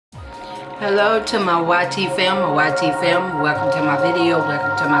Hello to my YT fam, welcome to my video,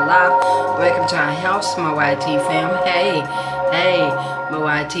 welcome to my live, welcome to our house, my YT fam. Hey,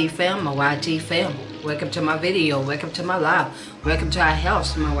 my YT fam, welcome to my video, welcome to my live, welcome to our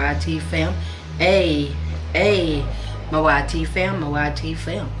house, my YT fam. Hey, my YT fam,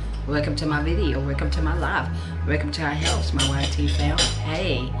 welcome to my video, welcome to my live, welcome to our house, my YT fam.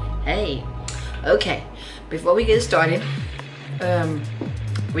 Hey, okay, before we get started,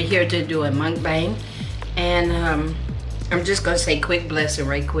 we're here to do a mukbang, and I'm just gonna say quick blessing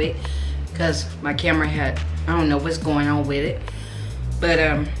right quick because my camera I don't know what's going on with it, but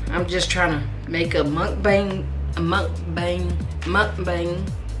I'm just trying to make a mukbang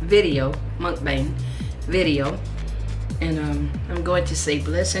video, and I'm going to say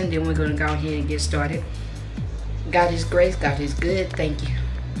blessing, then we're gonna go ahead and get started. God is grace, God is good, thank you.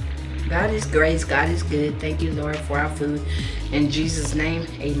 God is grace, God is good. Thank you, Lord, for our food. In Jesus' name,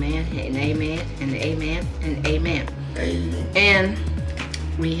 amen, and amen, and amen, and amen. Amen. And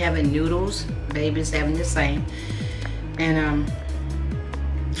we having noodles. Baby's having the same. And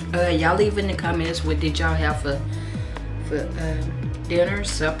y'all leave in the comments what did y'all have for dinner,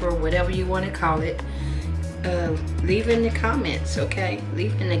 supper, whatever you want to call it. Leave in the comments, okay?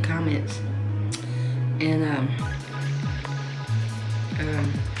 Leave in the comments. And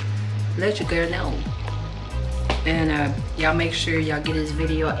let your girl know. And y'all make sure y'all give this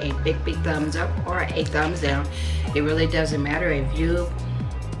video a big thumbs up or a thumbs down. It really doesn't matter. A view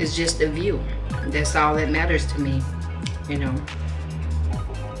is just a view. That's all that matters to me. You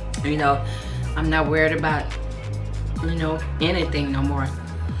know, I'm not worried about anything no more.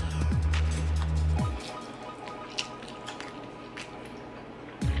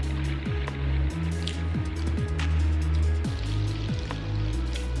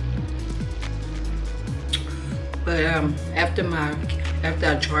 But after I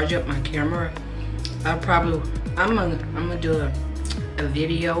charge up my camera, I'm gonna do a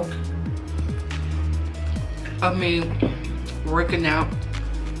video of me working out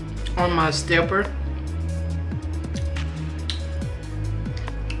on my stepper.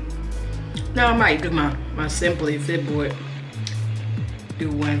 Now I might do my Simply Fit board. Do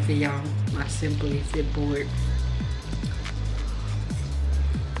one for y'all, my Simply Fit board.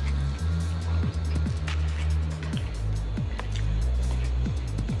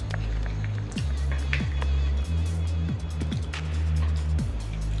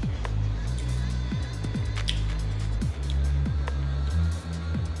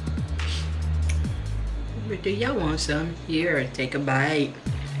 Do y'all want some? Here, take a bite.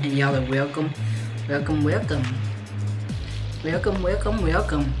 And y'all are welcome. Welcome.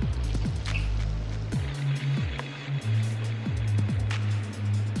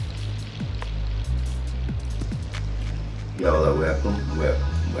 Y'all are welcome.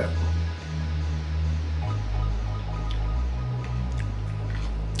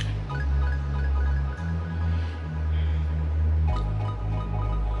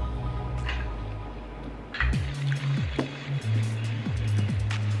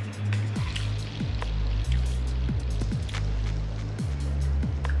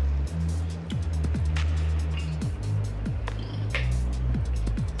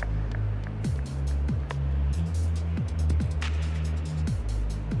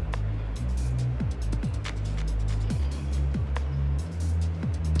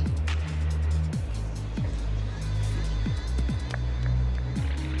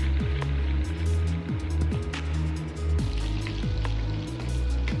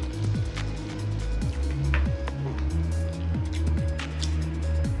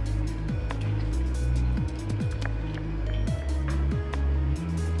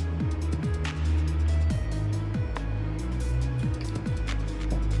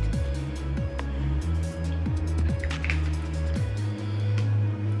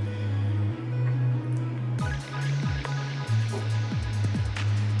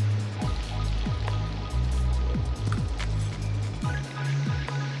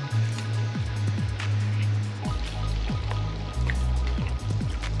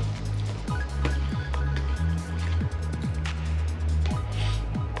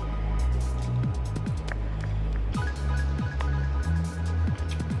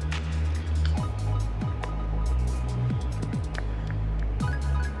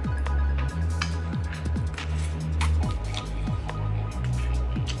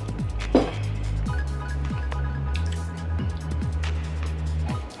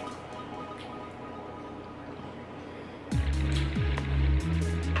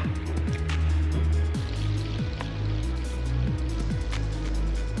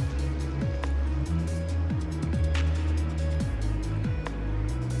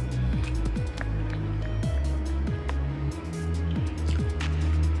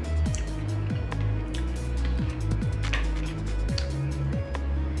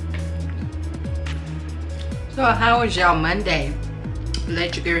 So how was y'all Monday?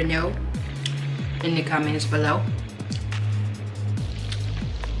 Let your girl know in the comments below.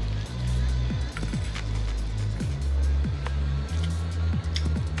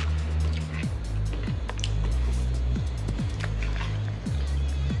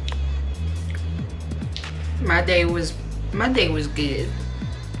 My day was good.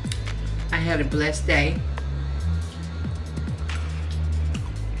 I had a blessed day.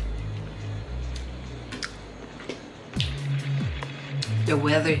 The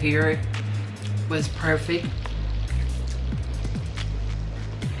weather here was perfect.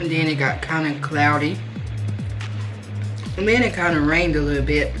 And then it got kind of cloudy. And then it kind of rained a little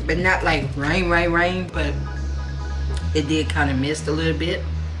bit, but not like rain, but it did kind of mist a little bit.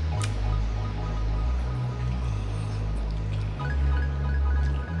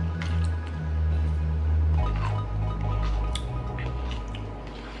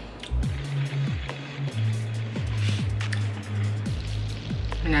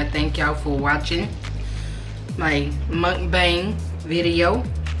 And I thank y'all for watching my mukbang video.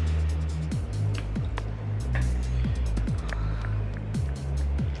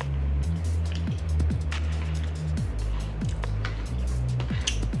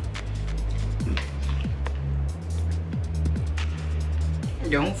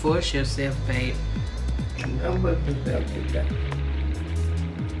 Don't force yourself, babe. I'm with myself today.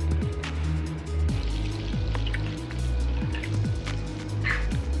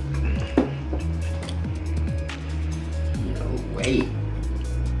 No way.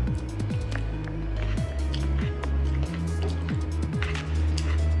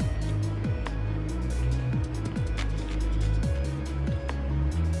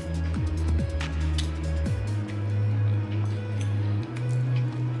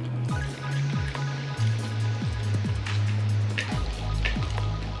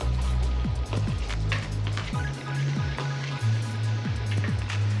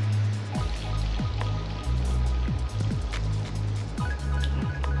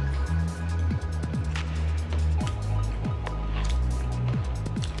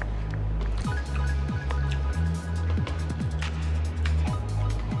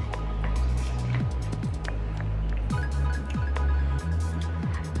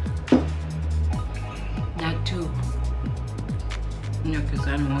 Not too. You know, because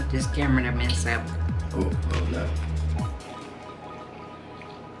I don't want this camera to mess up. Oh no.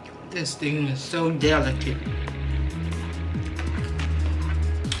 This thing is so delicate.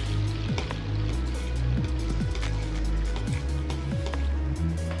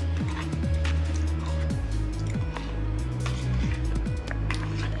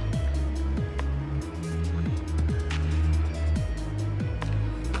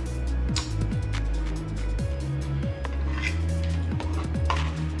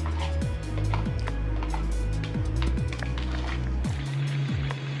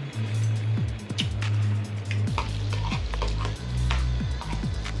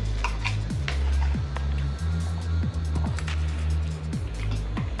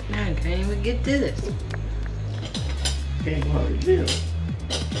 I can't even get to this. Can't hardly do.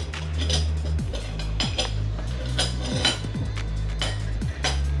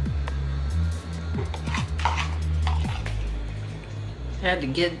 Had to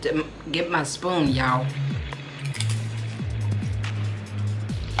get my spoon, y'all.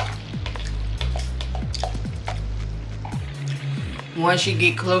 Once you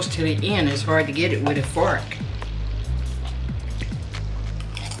get close to the end, it's hard to get it with a fork.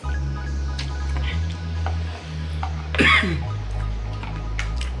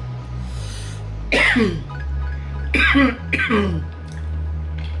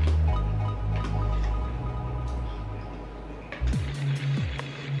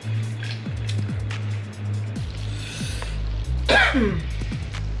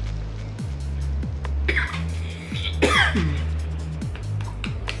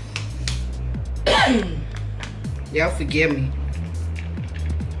 Y'all forgive me.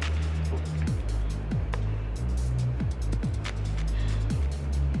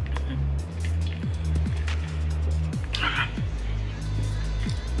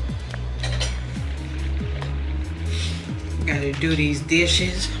 Gotta do these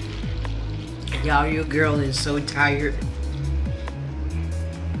dishes. Y'all, your girl is so tired.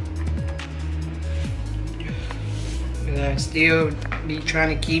 But I still be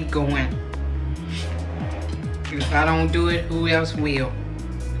trying to keep going. If I don't do it, who else will?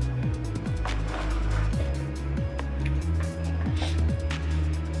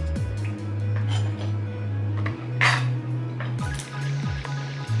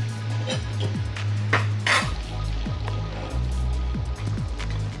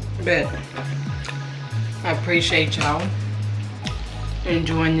 But I appreciate y'all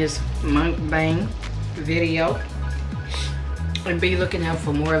enjoying this mukbang video, and be looking out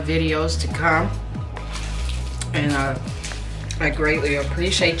for more videos to come. And I greatly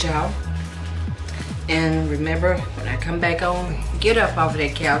appreciate y'all. And remember, when I come back on, get up off of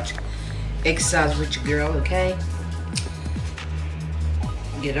that couch, exercise with your girl, okay?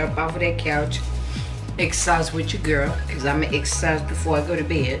 Get up off of that couch, exercise with your girl, because I'm going to exercise before I go to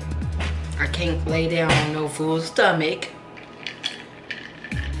bed. I can't lay down on no full stomach.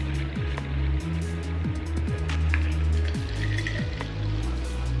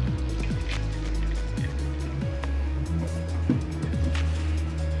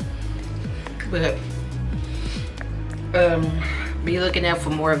 But be looking out for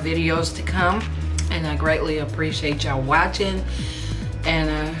more videos to come, and I greatly appreciate y'all watching.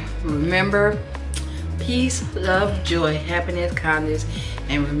 And remember, peace, love, joy, happiness, kindness,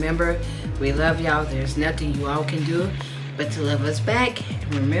 and remember, we love y'all. There's nothing you all can do but to love us back.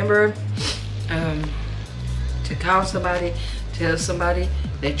 And remember to call somebody, tell somebody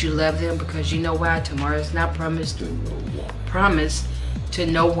that you love them, because you know why? Tomorrow is not promised to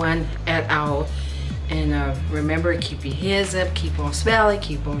no one at all. And remember, keep your heads up, keep on smiling,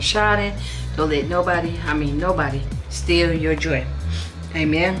 keep on shining. Don't let nobody, nobody, steal your joy.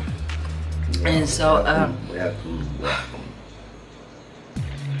 Amen. And so, welcome.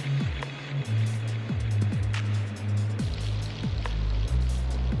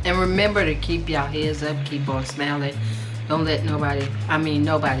 and remember to keep your heads up, keep on smiling. Don't let nobody,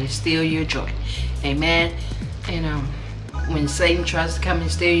 nobody steal your joy. Amen. And when Satan tries to come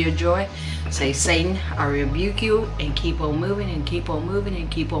and steal your joy, say, Satan, I rebuke you, and keep on moving, and keep on moving, and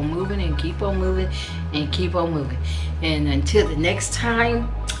keep on moving, and keep on moving, and keep on moving. And until the next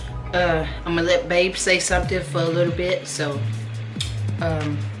time, I'm gonna let Babe say something for a little bit, so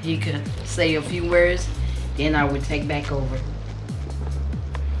he could say a few words, then I would take back over.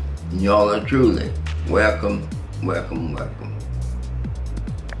 Y'all are truly welcome, welcome, welcome.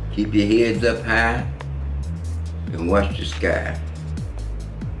 Keep your heads up high and watch the sky,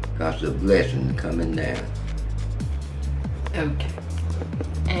 because the blessing coming down. Okay.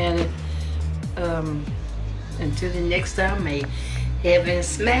 And until the next time, may heaven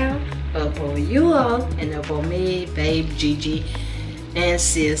smile upon you all and upon me, Babe, Gigi, and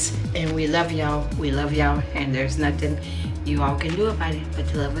Sis. And we love y'all. We love y'all. And there's nothing you all can do about it but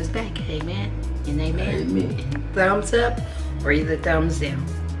to love us back. Amen. And amen. Amen. And thumbs up or either thumbs down.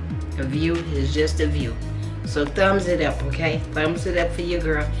 A view is just a view. So thumbs it up, okay? Thumbs it up for your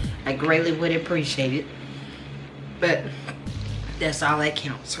girl. I greatly would appreciate it. But that's all that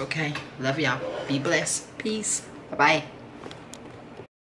counts, okay? Love y'all. Be blessed. Peace. Bye-bye.